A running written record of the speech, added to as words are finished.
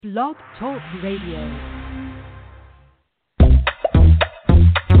Blog Talk Radio.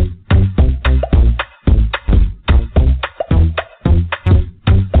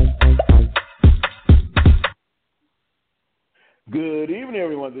 Good evening,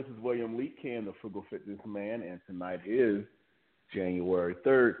 everyone. This is William Leakin, the Frugal Fitness Man, and tonight is January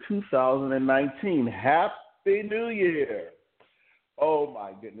 3rd, 2019. Happy New Year! Oh,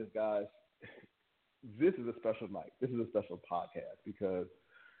 my goodness, guys. This is a special night. This is a special podcast because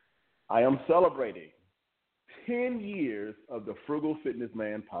I am celebrating 10 years of the Frugal Fitness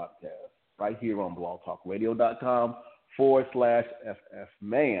Man Podcast right here on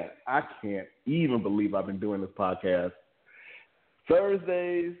blogtalkradio.com/FFman. I can't even believe I've been doing this podcast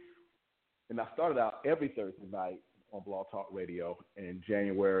Thursdays, and I started out every Thursday night on Blog Talk Radio in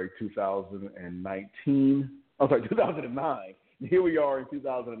January 2009. Here we are in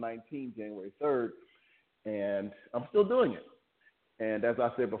 2019, January 3rd, and I'm still doing it. And as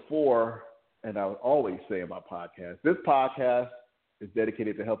I said before, and I always say in my podcast, this podcast is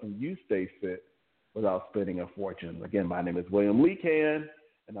dedicated to helping you stay fit without spending a fortune. Again, my name is William Leakin,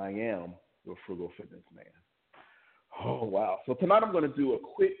 and I am your Frugal Fitness Man. Oh, wow. So tonight I'm going to do a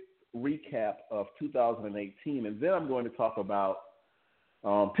quick recap of 2018, and then I'm going to talk about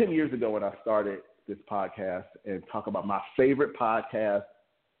 10 years ago when I started this podcast and talk about my favorite podcast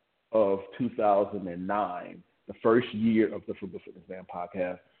of 2009, the first year of the Frugal Fitness Man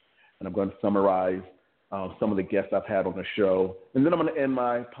Podcast. And I'm going to summarize some of the guests I've had on the show. And then I'm going to end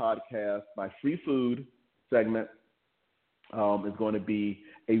my podcast, my free food segment is going to be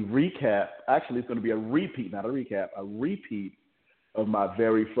a recap. Actually, it's going to be a repeat, not a recap, a repeat of my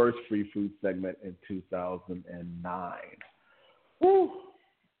very first free food segment in 2009. Woo!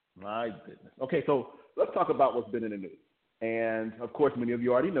 My goodness. Okay, so let's talk about what's been in the news. And, of course, many of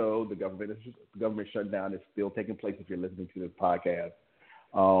you already know the government shutdown is still taking place if you're listening to this podcast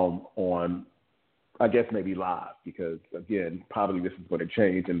on, I guess, maybe live because, again, probably this is going to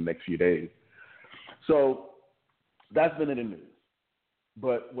change in the next few days. So that's been in the news.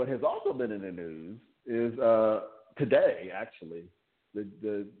 But what has also been in the news is today, actually,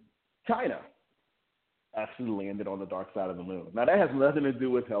 the China actually landed on the dark side of the moon. Now, that has nothing to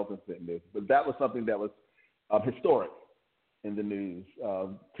do with health and fitness, but that was something that was historic in the news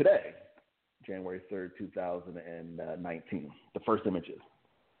today, January 3rd, 2019, the first images.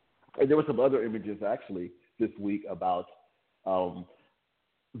 And there were some other images, actually, this week about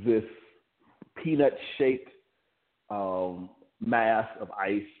this peanut-shaped mass of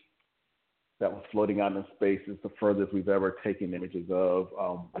ice that was floating out in space. It's the furthest we've ever taken images of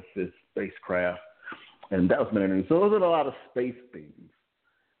with this spacecraft. And that was been in the news. So those are a lot of space things.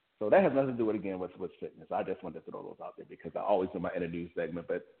 So that has nothing to do with, again, with fitness. I just wanted to throw those out there because I always do my in the news segment,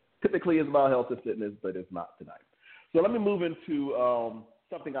 but typically it's about health and fitness, but it's not tonight. So let me move into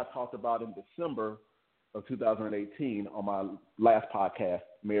something I talked about in December of 2018 on my last podcast,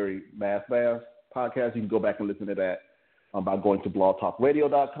 Mary Mass Bass podcast. You can go back and listen to that by going to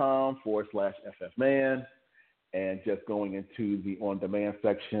blogtalkradio.com/FFman and just going into the on-demand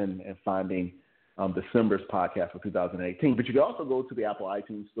section and finding December's podcast for 2018. But you can also go to the Apple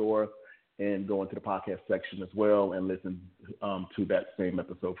iTunes store and go into the podcast section as well and listen to that same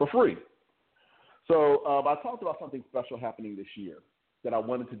episode for free. So I talked about something special happening this year, that I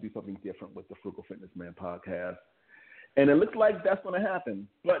wanted to do something different with the Frugal Fitness Man podcast. And it looks like that's going to happen,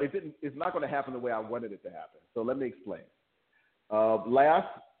 but it's not going to happen the way I wanted it to happen. So let me explain. Last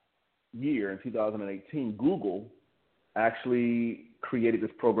year in 2018, Google actually created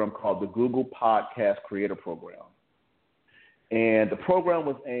this program called the Google Podcast Creator Program. And the program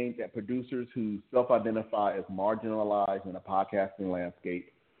was aimed at producers who self-identify as marginalized in the podcasting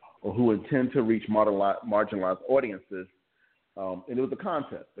landscape or who intend to reach marginalized audiences. And it was a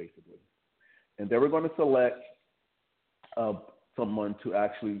contest, basically. And they were going to select someone to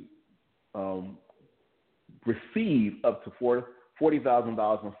actually receive up to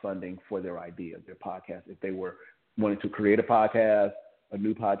 $40,000 in funding for their idea, their podcast, if they were wanting to create a podcast, a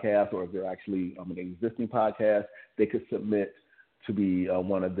new podcast, or if they're actually an existing podcast, they could submit to be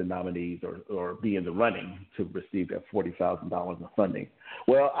one of the nominees or be in the running to receive that $40,000 in funding.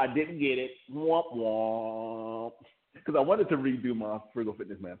 Well, I didn't get it, womp womp, because I wanted to redo my Frugal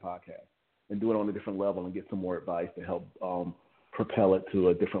Fitness Man podcast and do it on a different level and get some more advice to help propel it to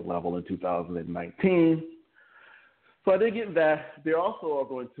a different level in 2019. So I did get that. They also are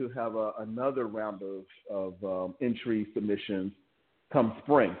going to have another round of entry submissions come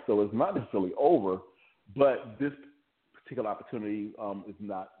spring. So it's not necessarily over, but this particular opportunity is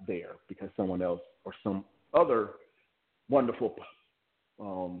not there because someone else or some other wonderful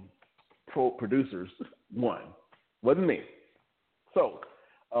producers won. Wasn't me. So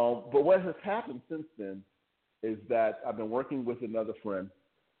But what has happened since then is that I've been working with another friend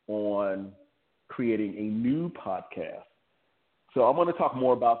on creating a new podcast. So I'm going to talk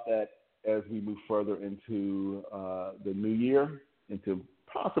more about that as we move further into the new year, into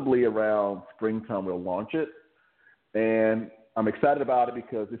possibly around springtime we'll launch it. And I'm excited about it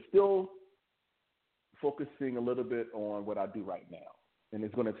because it's still focusing a little bit on what I do right now, and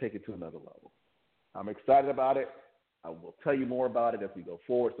it's going to take it to another level. I'm excited about it. I will tell you more about it as we go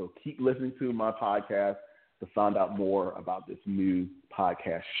forward, so keep listening to my podcast to find out more about this new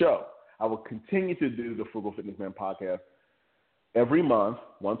podcast show. I will continue to do the Frugal Fitness Man podcast every month,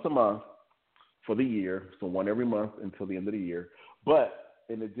 once a month for the year, so one every month until the end of the year. But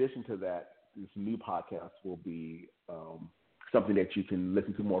in addition to that, this new podcast will be something that you can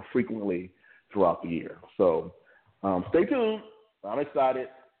listen to more frequently throughout the year. So stay tuned. I'm excited.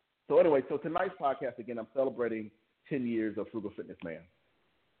 So anyway, so tonight's podcast, again, I'm celebrating 10 years of Frugal Fitness Man.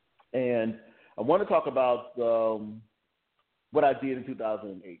 And I want to talk about what I did in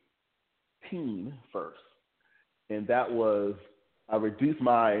 2018 first. And that was I reduced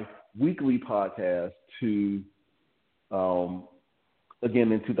my weekly podcast to,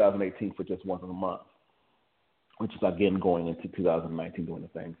 again, in 2018 for just once a month, which is, again, going into 2019 doing the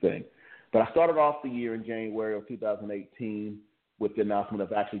same thing. But I started off the year in January of 2018 with the announcement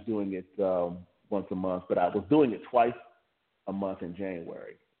of actually doing it once a month, but I was doing it twice a month in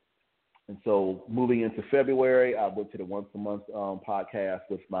January. And so moving into February, I went to the once a month podcast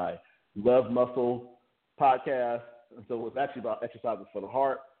with my Love Muscle podcast. And so it was actually about exercises for the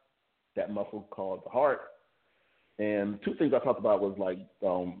heart, that muscle called the heart. And two things I talked about was like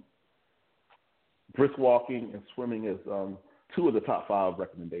brisk walking and swimming is two of the top 5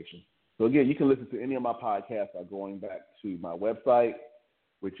 recommendations. So again, you can listen to any of my podcasts by going back to my website,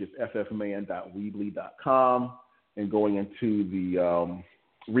 which is ffman.weebly.com, and going into the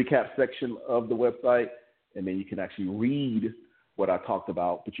recap section of the website, and then you can actually read what I talked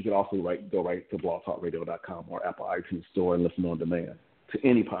about, but you can also go right to blogtalkradio.com or Apple iTunes Store and listen on demand to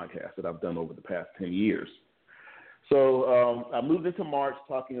any podcast that I've done over the past 10 years. So I moved into March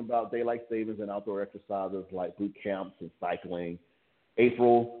talking about daylight savings and outdoor exercises like boot camps and cycling.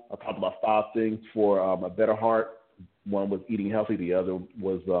 April, I talked about 5 things for a better heart. One was eating healthy. The other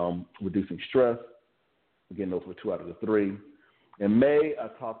was reducing stress. Again, those were 2 out of the 3. In May, I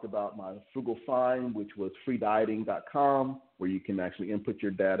talked about my Frugal Find, which was freedieting.com, where you can actually input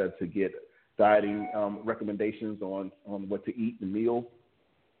your data to get dieting recommendations on what to eat in meals.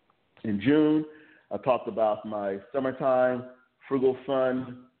 In June, I talked about my summertime Frugal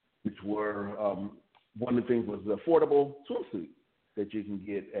Fund, which were one of the things was the affordable swimsuit that you can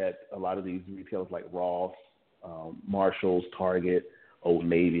get at a lot of these retailers like Ross, Marshalls, Target, Old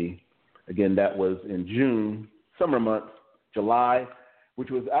Navy. Again, that was in June, summer months. July, which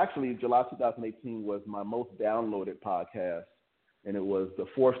was actually July 2018 was my most downloaded podcast, and it was the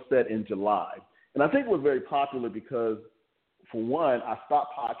 4th set in July. And I think it was very popular because, for one, I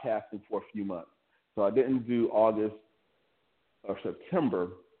stopped podcasting for a few months. So I didn't do August or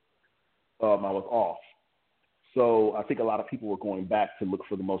September. I was off. So I think a lot of people were going back to look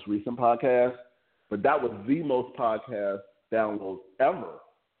for the most recent podcast, but that was the most podcast downloads ever,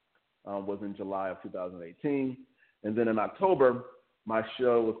 was in July of 2018. And then in October, my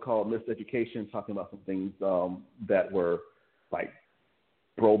show was called Miseducation, talking about some things that were like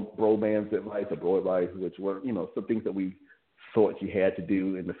bromance advice or bro advice, which were, some things that we thought you had to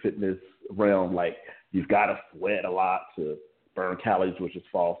do in the fitness realm, like you've got to sweat a lot to burn calories, which is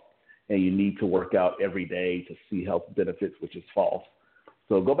false, and you need to work out every day to see health benefits, which is false.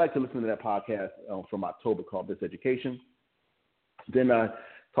 So go back to listen to that podcast from October called Miseducation. Then I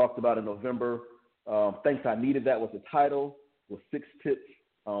talked about in November, Thanks I Needed That was the title, with 6 tips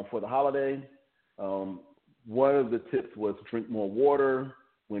for the holiday. One of the tips was drink more water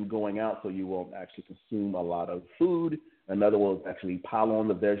when going out so you won't actually consume a lot of food. Another was actually pile on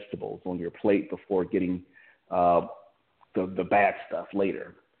the vegetables on your plate before getting the bad stuff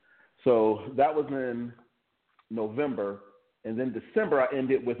later. So that was in November. And then December, I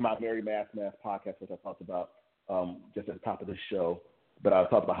ended with my Mary Mask podcast, which I talked about just at the top of the show. But I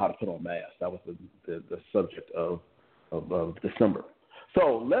talked about how to put on masks. That was the subject of December.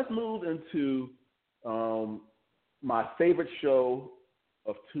 So let's move into my favorite show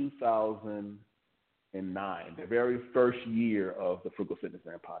of 2009, the very first year of the Frugal Fitness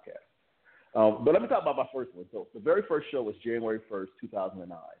Man podcast. But let me talk about my first one. So the very first show was January 1st,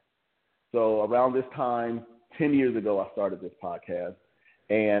 2009. So around this time, 10 years ago, I started this podcast.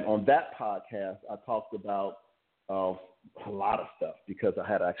 And on that podcast, I talked about a lot of stuff because I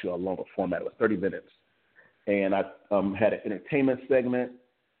had actually a longer format. It was 30 minutes. And I had an entertainment segment.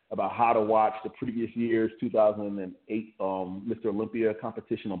 about how to watch the previous year's 2008 Mr. Olympia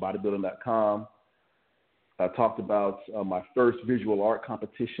competition on bodybuilding.com. I talked about my first visual art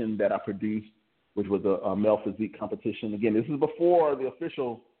competition that I produced, which was a male physique competition. Again, this is before the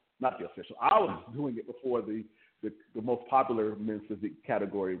official, not the official, I was doing it before the most popular men's physique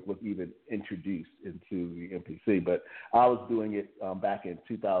category was even introduced into the MPC. But I was doing it back in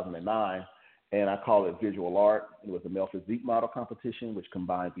 2009, and I call it visual art. It was a male physique model competition, which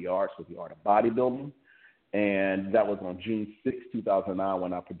combined the arts with the art of bodybuilding. And that was on June 6, 2009,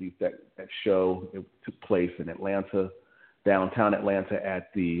 when I produced that show. It took place in Atlanta, downtown Atlanta, at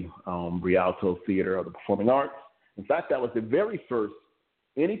the Rialto Theater of the Performing Arts. In fact, that was the very first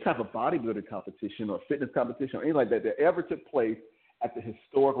any type of bodybuilding competition or fitness competition or anything like that ever took place at the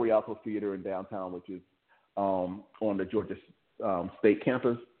historic Rialto Theater in downtown, which is on the Georgia State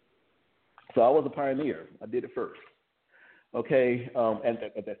campus. So I was a pioneer. I did it first, okay,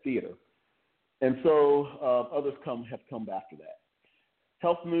 at that theater. And so others have come after that.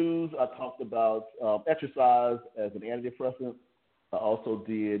 Health news, I talked about exercise as an antidepressant. I also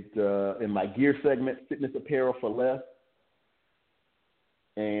did, in my gear segment, fitness apparel for less.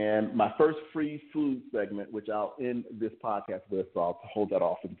 And my first free food segment, which I'll end this podcast with, so I'll hold that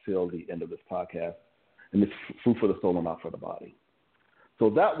off until the end of this podcast, and it's food for the soul and not for the body. So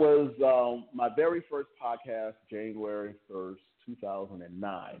that was my very first podcast, January 1st,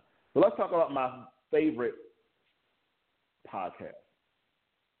 2009. So let's talk about my favorite podcast.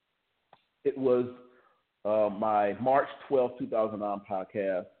 It was my March 12, 2009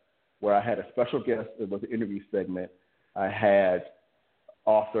 podcast, where I had a special guest. It was an interview segment. I had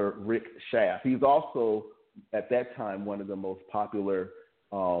author Rick Schaff. He's also, at that time, one of the most popular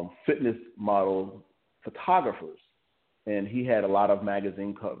fitness model photographers. And he had a lot of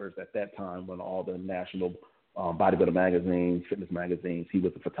magazine covers at that time when all the national bodybuilder magazines, fitness magazines. He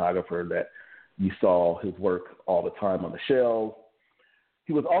was a photographer that you saw his work all the time on the shelves.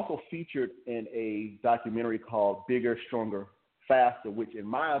 He was also featured in a documentary called Bigger, Stronger, Faster, which in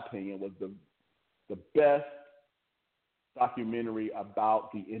my opinion was the best documentary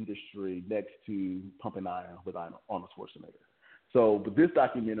about the industry next to Pumping Iron with Arnold Schwarzenegger. So, but this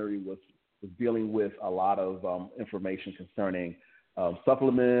documentary was dealing with a lot of information concerning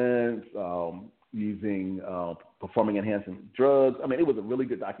supplements, using performing enhancing drugs. I mean, it was a really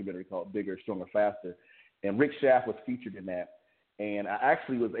good documentary called Bigger, Stronger, Faster. And Rick Schaff was featured in that. And I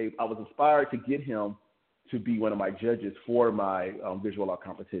actually I was inspired to get him to be one of my judges for my visual art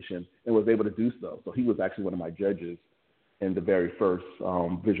competition, and was able to do so. So he was actually one of my judges in the very first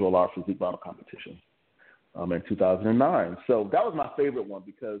visual art physique model competition in 2009. So that was my favorite one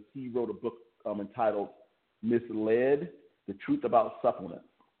because he wrote a book entitled Misled, The Truth About Supplements.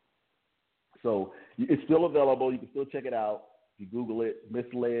 So it's still available. You can still check it out. If you Google it,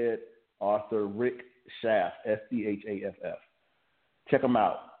 Misled, author Rick Schaff, Schaff. Check him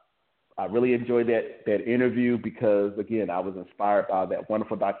out. I really enjoyed that interview because, again, I was inspired by that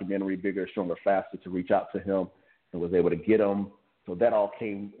wonderful documentary, Bigger, Stronger, Faster, to reach out to him and was able to get him. So that all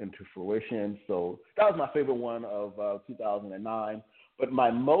came into fruition. So that was my favorite one of 2009. But my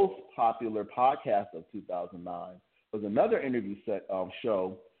most popular podcast of 2009 was another interview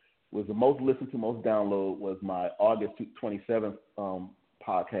show. Was the most listened to, most download was my August 27th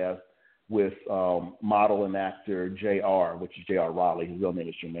podcast with model and actor JR, which is JR Raleigh. His real name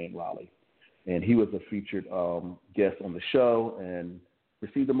is Jermaine Raleigh. And he was a featured guest on the show and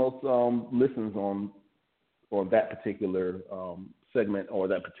received the most listens on that particular segment or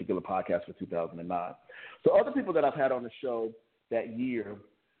that particular podcast for 2009. So other people that I've had on the show that year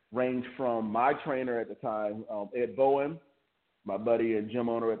range from my trainer at the time, Ed Bowen. My buddy and gym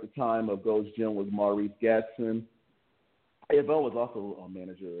owner at the time of Gold's Gym was Maurice Gadsden. Ed Bowen was also a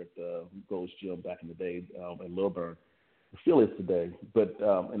manager at Gold's Gym back in the day in Lilburn. Still is today, but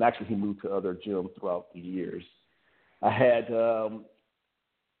and actually he moved to other gyms throughout the years. I had a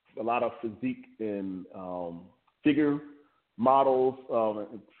lot of physique and figure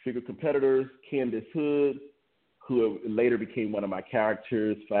models, figure competitors. Candace Hood, who later became one of my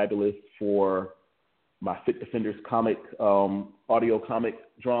characters, fabulous for my Fit Defenders comic, audio comic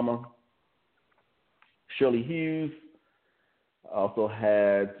drama. Shirley Hughes. I also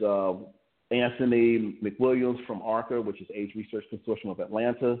had Anthony McWilliams from ARCA, which is Age Research Consortium of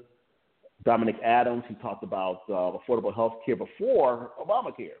Atlanta. Dominic Adams, he talked about affordable health care before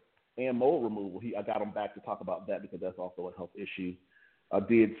Obamacare and mole removal. I got him back to talk about that because that's also a health issue. I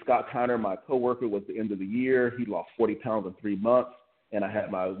did Scott Conner, my coworker, was the end of the year. He lost 40 pounds in 3 months. And I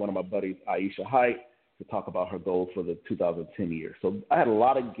had one of my buddies, Aisha Height, to talk about her goals for the 2010 year. So I had a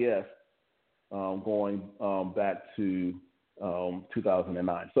lot of guests going back to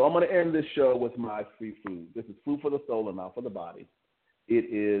 2009. So I'm going to end this show with my free food. This is food for the soul and not for the body. It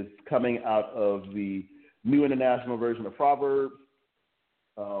is coming out of the New International Version of Proverbs.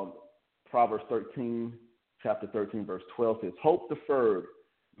 Proverbs 13, chapter 13, verse 12 says, hope deferred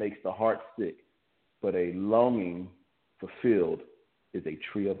makes the heart sick, but a longing fulfilled is a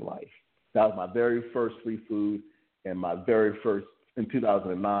tree of life. That was my very first free food and my very first in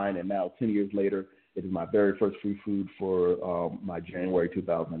 2009, and now 10 years later, it is my very first free food for my January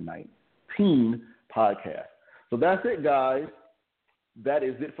 2019 podcast. So that's it, guys. That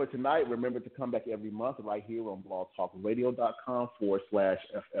is it for tonight. Remember to come back every month right here on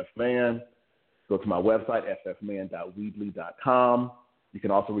blogtalkradio.com/FFman. Go to my website, ffman.weebly.com. You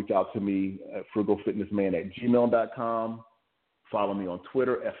can also reach out to me at frugalfitnessman@gmail.com. Follow me on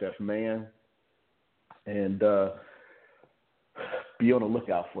Twitter, ffman. And be on the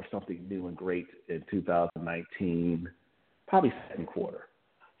lookout for something new and great in 2019, probably second quarter.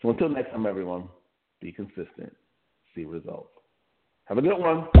 So until next time, everyone, be consistent, see results. Have a good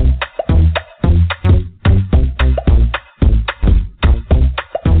one.